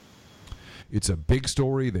deal. It's a big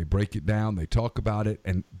story. They break it down. They talk about it.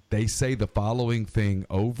 And they say the following thing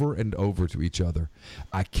over and over to each other.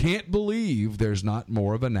 I can't believe there's not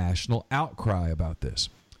more of a national outcry about this.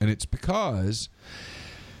 And it's because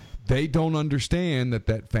they don't understand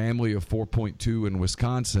that family of 4.2 in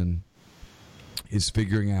Wisconsin is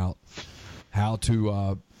figuring out how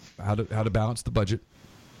to balance the budget,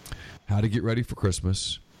 how to get ready for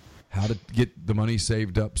Christmas, how to get the money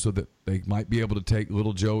saved up so that they might be able to take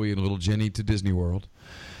little Joey and little Jenny to Disney World,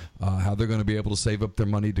 how they're going to be able to save up their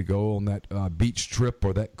money to go on that beach trip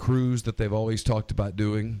or that cruise that they've always talked about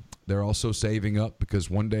doing. They're also saving up because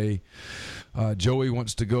one day Joey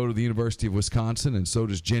wants to go to the University of Wisconsin, and so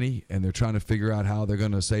does Jenny, and they're trying to figure out how they're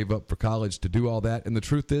going to save up for college to do all that. And the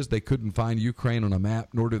truth is they couldn't find Ukraine on a map,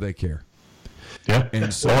 nor do they care. Yeah,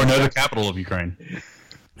 and so, or know the capital of Ukraine.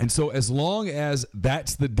 And so as long as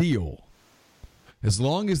that's the deal, as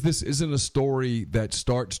long as this isn't a story that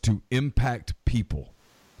starts to impact people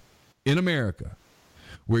in America,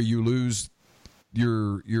 where you lose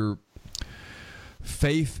your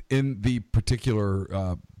faith in the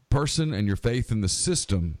particular person and your faith in the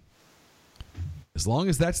system, as long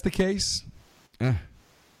as that's the case,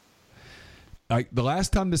 like the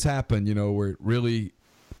last time this happened, where it really,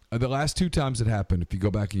 the last two times it happened, if you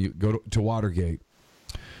go back and you go to Watergate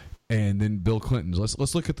and then Bill Clinton's,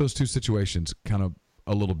 let's look at those two situations kind of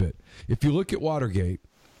a little bit. If you look at Watergate,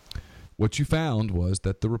 what you found was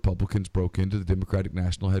that the Republicans broke into the Democratic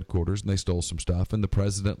National Headquarters and they stole some stuff, and the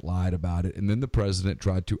president lied about it, and then the president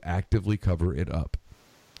tried to actively cover it up.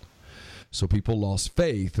 So people lost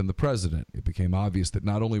faith in the president. It became obvious that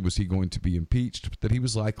not only was he going to be impeached, but that he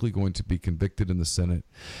was likely going to be convicted in the Senate,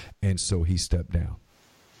 and so he stepped down.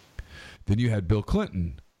 Then you had Bill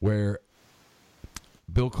Clinton, where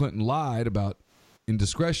Bill Clinton lied about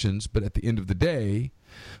indiscretions, but at the end of the day,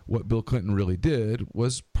 what Bill Clinton really did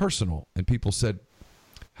was personal. And people said,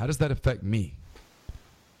 how does that affect me?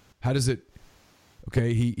 How does it?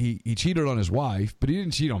 Okay, he cheated on his wife, but he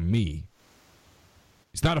didn't cheat on me.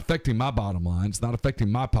 It's not affecting my bottom line. It's not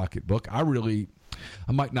affecting my pocketbook. I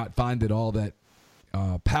might not find it all that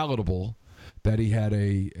palatable that he had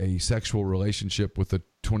a sexual relationship with a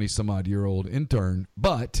 20-some-odd-year-old intern,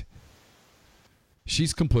 but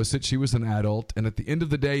she's complicit. She was an adult, and at the end of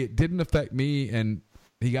the day, it didn't affect me, and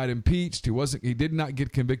he got impeached. He did not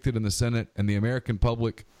get convicted in the Senate, and the American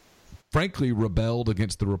public, frankly, rebelled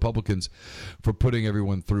against the Republicans for putting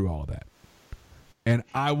everyone through all of that. And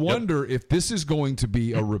I wonder if this is going to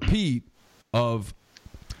be a repeat of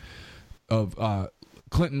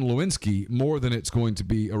Clinton Lewinsky more than it's going to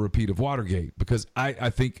be a repeat of Watergate, because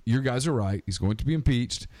I think you guys are right. He's going to be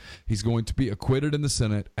impeached. He's going to be acquitted in the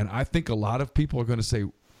Senate. And I think a lot of people are going to say,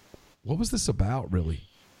 what was this about, really?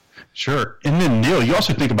 Sure. And then, Neil, you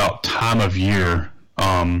also think about time of year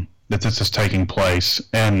that this is taking place.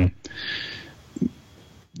 And,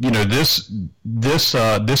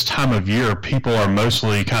 this time of year, people are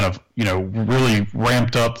mostly kind of, really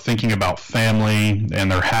ramped up thinking about family,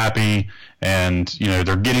 and they're happy, and,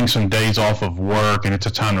 they're getting some days off of work, and it's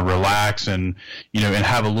a time to relax and, and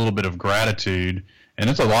have a little bit of gratitude. and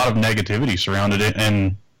it's a lot of negativity surrounded it.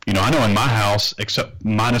 And I know in my house, except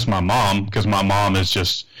minus my mom, because my mom is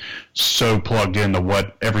just so plugged into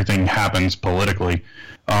what everything happens politically.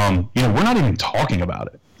 We're not even talking about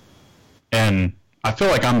it, and I feel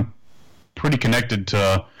like I'm pretty connected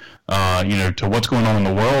to to what's going on in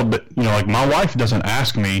the world. But like my wife doesn't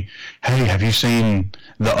ask me, hey, have you seen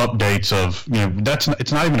the updates of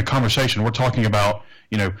it's not even a conversation. We're talking about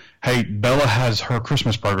hey, Bella has her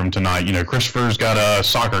Christmas program tonight. Christopher's got a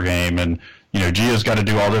soccer game, and Gia's got to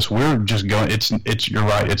do all this. We're just going. It's you're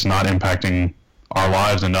right. It's not impacting our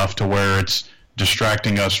lives enough to where it's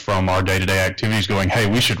distracting us from our day-to-day activities. Going, hey,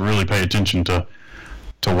 we should really pay attention to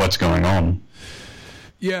what's going on.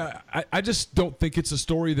 Yeah, I just don't think it's a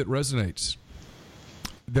story that resonates.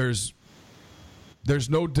 There's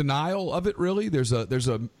no denial of it, really. There's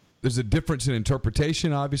a difference in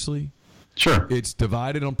interpretation, obviously. Sure. It's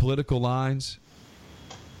divided on political lines.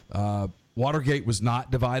 Watergate was not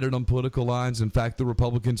divided on political lines. In fact, the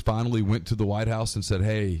Republicans finally went to the White House and said,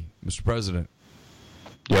 hey, Mr. President,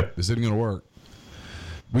 yep, this isn't going to work.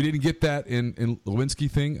 We didn't get that in Lewinsky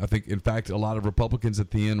thing. I think, in fact, a lot of Republicans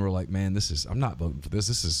at the end were like, man, I'm not voting for this.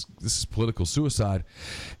 This is political suicide.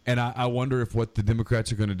 And I wonder if what the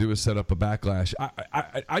Democrats are going to do is set up a backlash.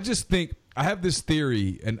 I just think, I have this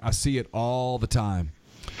theory, and I see it all the time.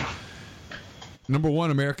 Number one,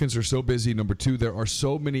 Americans are so busy. Number two, there are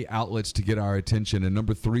so many outlets to get our attention. And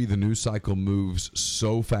number three, the news cycle moves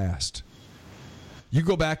so fast. You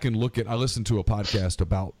go back and look at, I listened to a podcast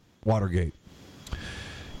about Watergate.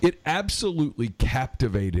 It absolutely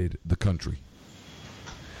captivated the country.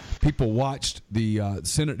 People watched the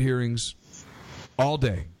Senate hearings all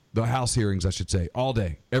day. The House hearings, I should say, all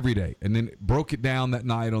day, every day, and then broke it down that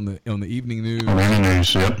night on the evening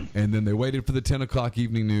news. Yep. And then they waited for the 10 o'clock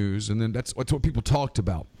evening news, and then that's what people talked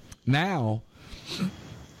about. Now,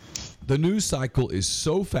 the news cycle is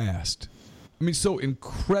so fast. I mean, so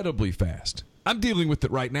incredibly fast. I'm dealing with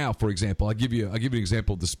it right now. For example, I'll give you an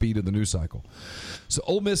example of the speed of the news cycle. So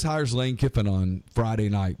Ole Miss hires Lane Kiffin on Friday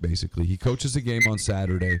night. Basically, he coaches a game on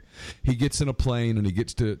Saturday. He gets in a plane and he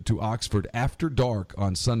gets to Oxford after dark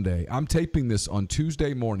on Sunday. I'm taping this on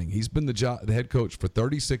Tuesday morning. He's been the head coach for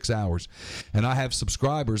 36 hours, and I have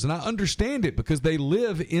subscribers, and I understand it because they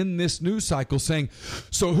live in this news cycle saying,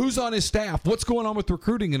 "So who's on his staff? What's going on with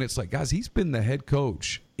recruiting?" And it's like, guys, he's been the head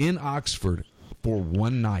coach in Oxford for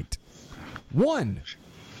one night. One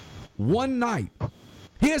night.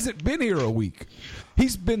 He hasn't been here a week.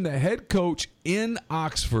 He's been the head coach in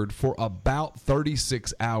Oxford for about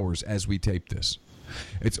 36 hours as we tape this.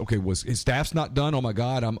 It's okay. Was his staff's not done? Oh my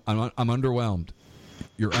God, I'm underwhelmed.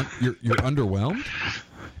 You're underwhelmed.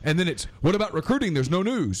 And then it's, what about recruiting? There's no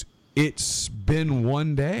news. It's been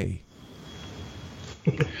one day.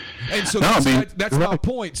 And so that's my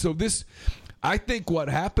point. So this. I think what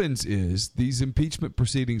happens is these impeachment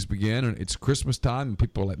proceedings begin, and it's Christmas time, and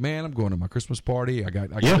people are like, "Man, I'm going to my Christmas party. I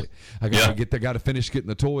got to finish getting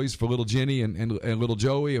the toys for little Jenny and little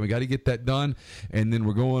Joey, and we got to get that done. And then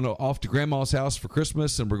we're going off to Grandma's house for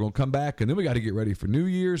Christmas, and we're going to come back, and then we got to get ready for New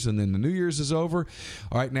Year's, and then the New Year's is over.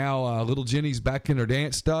 All right, now little Jenny's back in her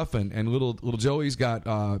dance stuff, and little Joey's got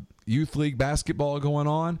youth league basketball going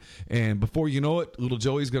on, and before you know it, little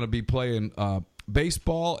Joey's going to be playing."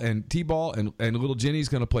 Baseball and t-ball, and little Jenny's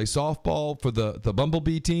going to play softball for the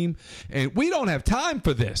Bumblebee team, and we don't have time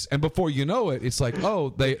for this. And before you know it, it's like, oh,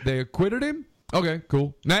 they acquitted him. Okay,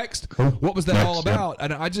 cool. Next, what was that all about?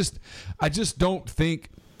 And I just don't think.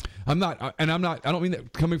 I don't mean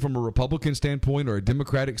that coming from a Republican standpoint or a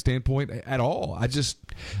Democratic standpoint at all. I just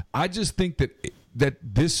think that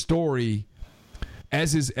this story,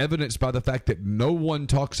 as is evidenced by the fact that no one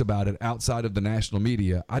talks about it outside of the national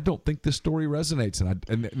media, I don't think this story resonates.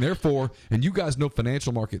 And therefore, and you guys know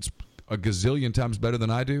financial markets a gazillion times better than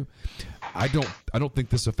I do, I don't think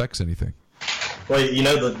this affects anything. Well,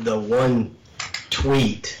 the one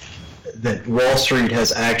tweet that Wall Street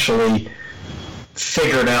has actually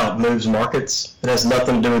figured out moves markets. It has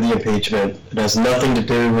nothing to do with the impeachment. It has nothing to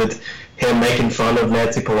do with him making fun of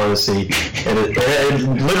Nancy Pelosi,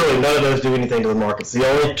 and literally none of those do anything to the markets. The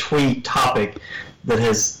only tweet topic that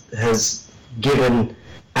has given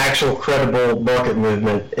actual credible market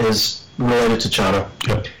movement is related to China.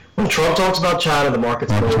 Yep. When Trump talks about China, the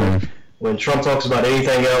market's move. When Trump talks about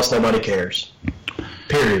anything else, nobody cares.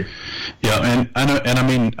 Period. Yeah,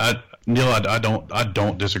 Neil, I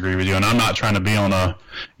don't disagree with you, and I'm not trying to be on a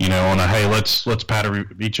hey, let's pat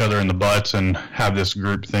each other in the butts and have this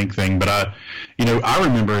group think thing. But I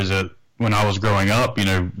remember when I was growing up,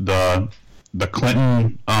 the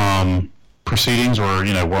Clinton proceedings were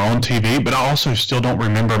on TV, but I also still don't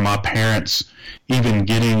remember my parents even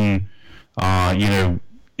getting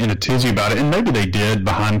in a tizzy about it, and maybe they did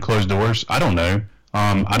behind closed doors. I don't know.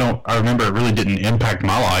 I remember it really didn't impact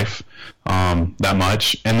my life that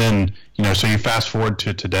much. And then, so you fast forward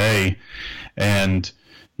to today, and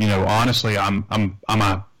honestly, I'm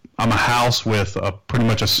a house with pretty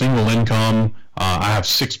much a single income. I have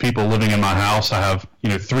 6 people living in my house. I have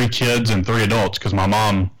 3 kids and 3 adults because my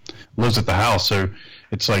mom lives at the house. So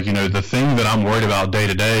it's like, the thing that I'm worried about day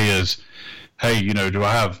to day is, hey,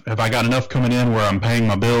 have I got enough coming in where I'm paying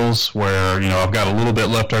my bills, where, I've got a little bit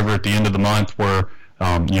left over at the end of the month where,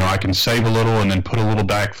 I can save a little and then put a little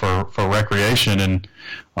back for recreation. And,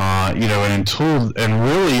 and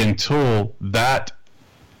until that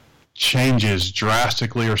changes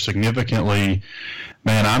drastically or significantly,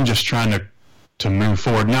 man, I'm just trying to move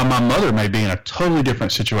forward. Now, my mother may be in a totally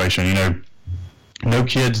different situation, no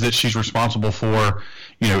kids that she's responsible for,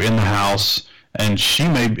 in the house. And she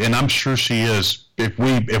may, and I'm sure she is. If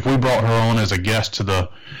we brought her on as a guest to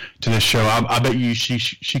this show, I bet you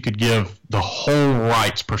she could give the whole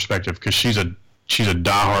rights perspective, because she's a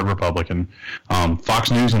diehard Republican.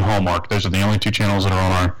 Fox News and Hallmark, those are the only 2 channels that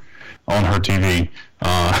are on her TV,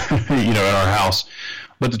 at our house.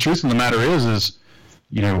 But the truth of the matter is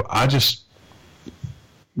I just,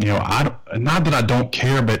 I don't, not that I don't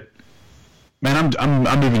care, but man,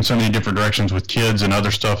 I'm moving so many different directions with kids and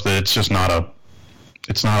other stuff that it's just not a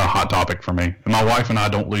hot topic for me. And my wife and I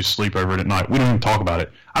don't lose sleep over it at night. We don't even talk about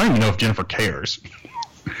it. I don't even know if Jennifer cares,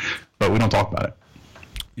 but we don't talk about it.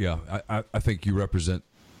 Yeah, I think you represent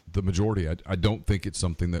the majority. I don't think it's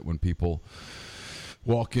something that when people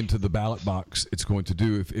walk into the ballot box, it's going to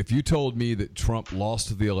do. If you told me that Trump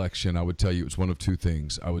lost the election, I would tell you it's one of 2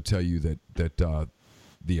 things. I would tell you that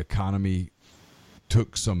the economy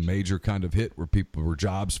took some major kind of hit where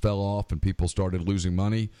jobs fell off and people started losing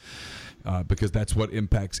money, because that's what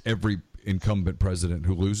impacts every incumbent president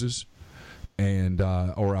who loses. And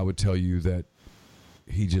or I would tell you that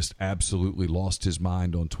he just absolutely lost his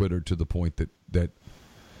mind on Twitter to the point that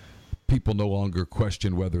people no longer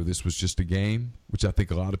question whether this was just a game, which I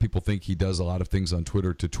think a lot of people think. He does a lot of things on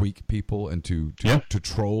Twitter to tweak people and to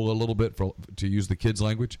troll a little bit, to use the kids'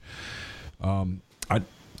 language.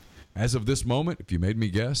 As of this moment, if you made me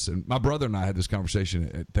guess, and my brother and I had this conversation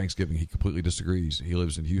at Thanksgiving, he completely disagrees. He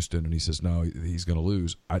lives in Houston, and he says, no, he's going to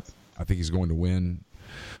lose. I think he's going to win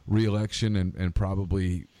re-election and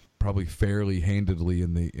probably fairly handedly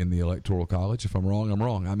in the Electoral College. If I'm wrong, I'm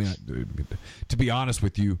wrong. I mean, to be honest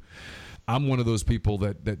with you, I'm one of those people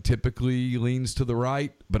that typically leans to the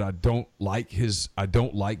right, but I don't like his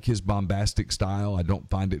bombastic style. I don't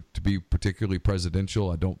find it to be particularly presidential.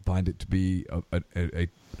 I don't find it to be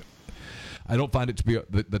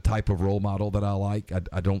the type of role model that I like.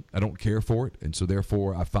 I don't care for it, and so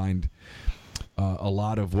therefore I find a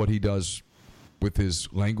lot of what he does with his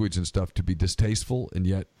language and stuff to be distasteful. And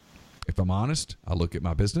yet, if I'm honest, I look at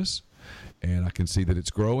my business and I can see that it's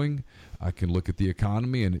growing. I can look at the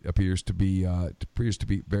economy and it appears to be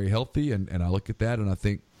very healthy. And I look at that and I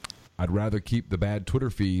think I'd rather keep the bad Twitter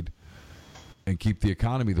feed and keep the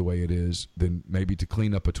economy the way it is than maybe to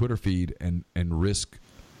clean up a Twitter feed and risk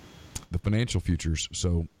the financial futures.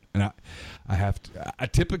 So, and I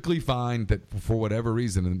typically find that for whatever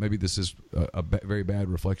reason, and maybe this is a very bad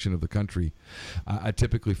reflection of the country, I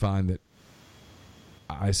typically find that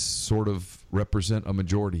I sort of represent a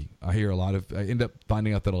majority. I end up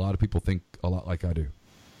finding out that a lot of people think a lot like I do.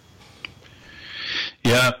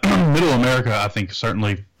 Yeah, Middle America, I think,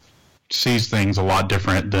 certainly sees things a lot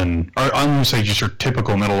different than, or I'm going to say just your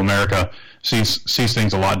typical Middle America sees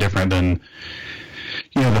things a lot different than,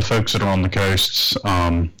 the folks that are on the coasts.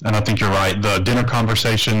 And I think you're right. The dinner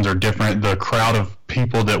conversations are different. The crowd of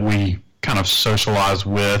people that we kind of socialize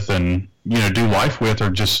with and, do life with are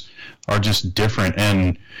just different.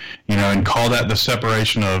 And, and call that the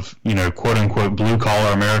separation of, quote unquote, blue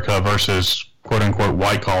collar America versus quote unquote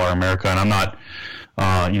white collar America. And I'm not,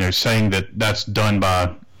 saying that that's done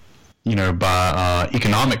by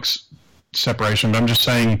economics separation, but I'm just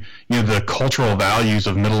saying, the cultural values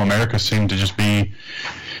of Middle America seem to just be,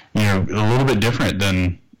 a little bit different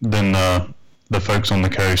than the folks on the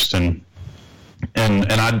coast, and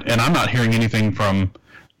I'm not hearing anything from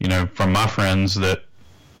my friends that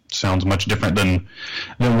sounds much different than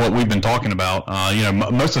what we've been talking about.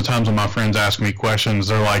 Most of the times when my friends ask me questions,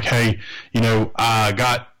 they're like, hey,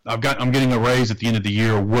 I'm getting a raise at the end of the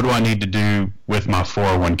year. What do I need to do with my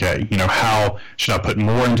 401k? How should I put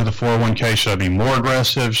more into the 401k? Should I be more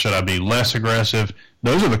aggressive? Should I be less aggressive?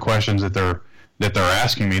 Those are the questions that they're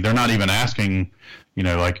asking me. They're not even asking,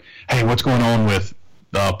 like, hey, what's going on with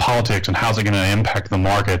politics and how's it going to impact the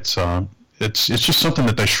markets? It's just something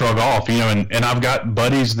that they shrug off, and I've got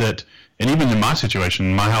buddies that and even in my situation,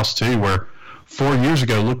 in my house too, where 4 years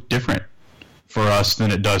ago looked different for us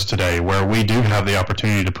than it does today, where we do have the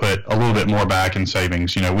opportunity to put a little bit more back in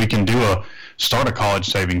savings. You know, we can start a college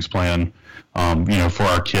savings plan, you know, for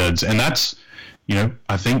our kids. And that's, you know,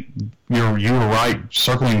 I think you were right,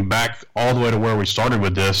 circling back all the way to where we started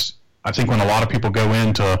with this. I think when a lot of people go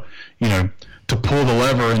into, you know, to pull the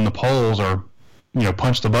lever in the polls or, you know,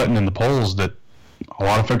 punch the button in the polls, that a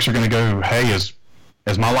lot of folks are going to go, hey, is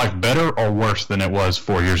my life better or worse than it was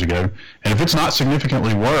 4 years ago? And if it's not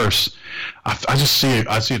significantly worse, I just see it.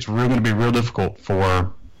 I see it's really going to be real difficult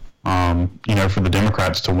for, you know, for the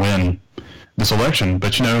Democrats to win this election.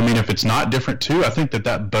 But, you know, I mean, if it's not different too, I think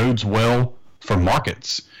that bodes well for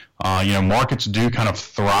markets. You know, markets do kind of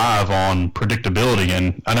thrive on predictability,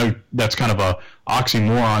 and I know that's kind of a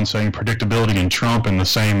oxymoron saying predictability and Trump in the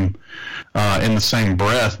same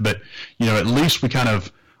breath. But, you know, at least we kind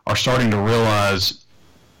of are starting to realize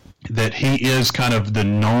that he is kind of the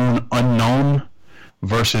known unknown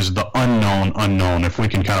versus the unknown, if we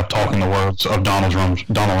can kind of talk in the words of Donald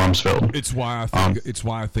Rumsfeld. It's why I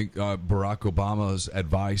think Barack Obama's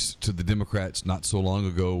advice to the Democrats not so long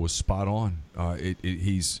ago was spot on.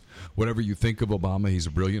 He's, whatever you think of Obama, he's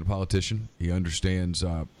a brilliant politician. He understands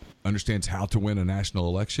how to win a national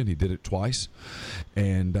election. He did it twice,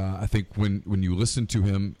 and I think when you listen to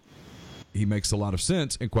him, he makes a lot of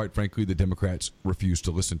sense, and quite frankly, the Democrats refused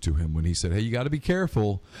to listen to him when he said, hey, you got to be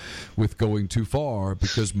careful with going too far,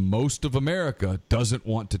 because most of America doesn't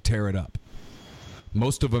want to tear it up.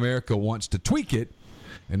 Most of America wants to tweak it,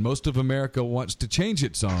 and most of America wants to change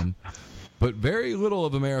it some, but very little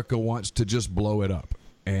of America wants to just blow it up.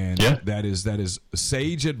 And that is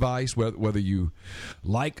sage advice, whether you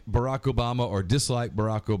like Barack Obama or dislike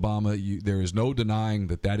Barack Obama. There is no denying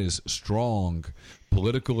that is strong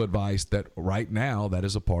political advice that right now that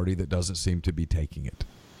is a party that doesn't seem to be taking it.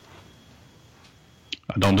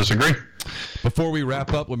 I don't disagree. Before we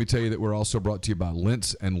wrap up, let me tell you that we're also brought to you by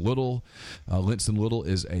Lentz & Little. Lentz & Little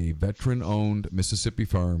is a veteran-owned Mississippi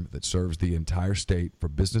firm that serves the entire state for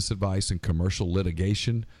business advice and commercial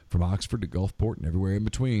litigation from Oxford to Gulfport and everywhere in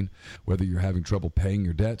between. Whether you're having trouble paying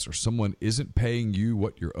your debts or someone isn't paying you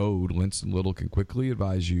what you're owed, Lentz & Little can quickly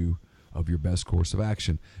advise you of your best course of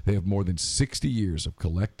action. They have more than 60 years of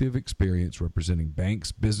collective experience representing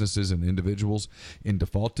banks, businesses, and individuals in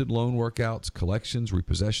defaulted loan workouts, collections,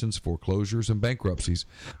 repossessions, foreclosures, and bankruptcies.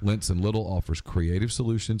 Lentz & Little offers creative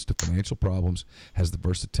solutions to financial problems, has the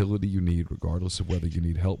versatility you need regardless of whether you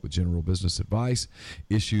need help with general business advice,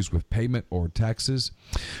 issues with payment or taxes,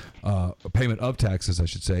 payment of taxes, I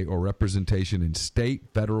should say, or representation in state,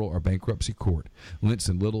 federal, or bankruptcy court. Lentz &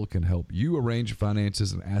 Little can help you arrange your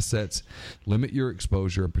finances and assets, limit your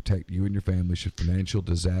exposure, and protect you and your family should financial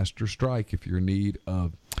disaster strike. If you're in need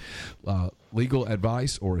of legal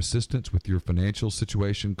advice or assistance with your financial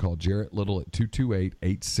situation, call Jarrett Little at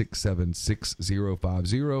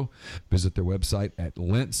 228-867-6050. Visit their website at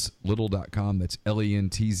lentzlittle.com. That's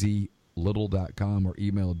LENTZ little.com, or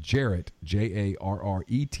email Jarrett,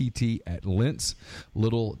 JARRETT, at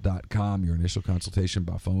lentzlittle.com. Your initial consultation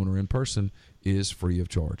by phone or in person is free of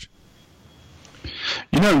charge.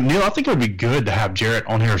 You know, Neil, I think it would be good to have Jarrett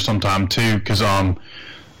on here sometime too, because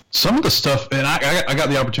some of the stuff, and I got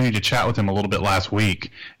the opportunity to chat with him a little bit last week,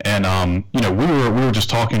 and you know, we were just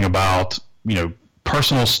talking about, you know,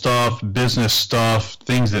 personal stuff, business stuff,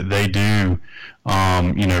 things that they do,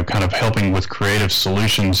 you know, kind of helping with creative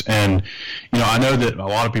solutions. And you know, I know that a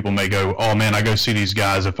lot of people may go, oh man, I go see these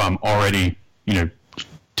guys if I'm already, you know,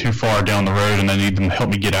 too far down the road and I need them to help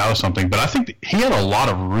me get out of something. But I think that he had a lot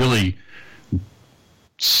of really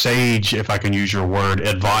sage, if I can use your word,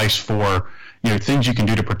 advice for, you know, things you can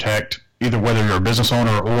do to protect, either whether you're a business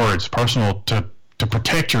owner or it's personal, to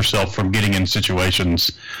protect yourself from getting in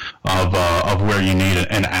situations of where you need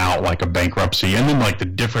an out, like a bankruptcy, and then like the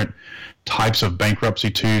different types of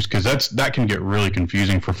bankruptcy too, because that can get really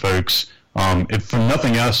confusing for folks. If for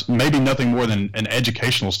nothing else, maybe nothing more than an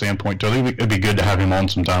educational standpoint, too, it'd be good to have him on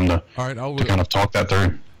sometime to kind of talk that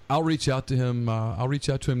through. I'll reach out to him. I'll reach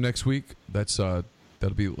out to him next week. That'll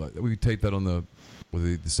be, we take that on the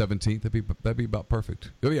 17th. That'd be about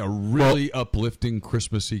perfect. It'll be a really uplifting,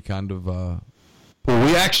 Christmassy kind of. Well,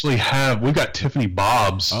 we've got Tiffany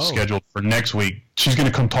Bobbs scheduled for next week. She's going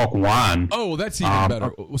to come talk wine. Oh, that's even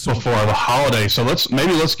better. Before the holiday. So let's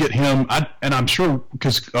get him. And I'm sure,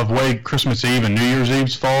 because of the way Christmas Eve and New Year's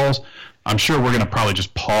Eve falls, I'm sure we're going to probably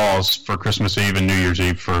just pause for Christmas Eve and New Year's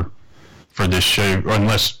Eve for this show, or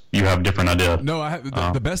unless you have a different idea. No, I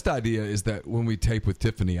have, the best idea is that when we tape with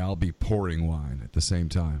Tiffany, I'll be pouring wine at the same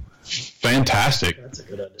time. Fantastic. That's a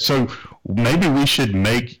good idea. So maybe you should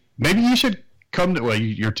come to. Well,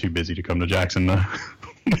 you're too busy to come to Jackson.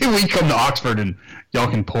 Maybe we come to Oxford and y'all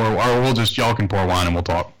can pour wine and we'll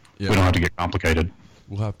talk. Yeah. We don't have to get complicated.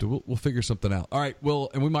 We'll figure something out. All right. Well,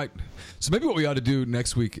 and we might. So maybe what we ought to do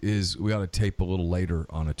next week is we ought to tape a little later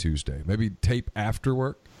on a Tuesday. Maybe tape after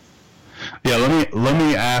work. Yeah. Let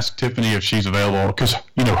me ask Tiffany if she's available, because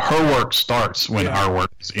her work starts when our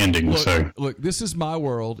work is ending. Look, this is my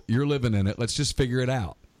world. You're living in it. Let's just figure it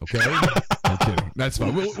out. Okay. I'm kidding. That's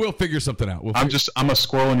fine. We'll figure something out. I'm a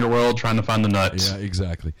squirrel in your world trying to find the nuts. Yeah,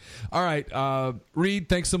 exactly. All right, Reed,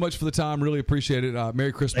 thanks so much for the time. Really appreciate it.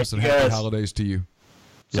 Merry Christmas and happy holidays to you.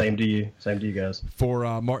 Same to you. Same to you guys.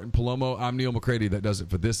 For Martin Palomo, I'm Neil McCready. That does it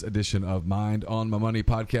for this edition of Mind on My Money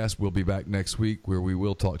podcast. We'll be back next week where we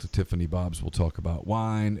will talk to Tiffany Bobbs. We'll talk about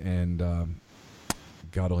wine and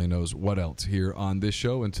God only knows what else here on this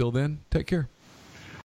show. Until then, take care.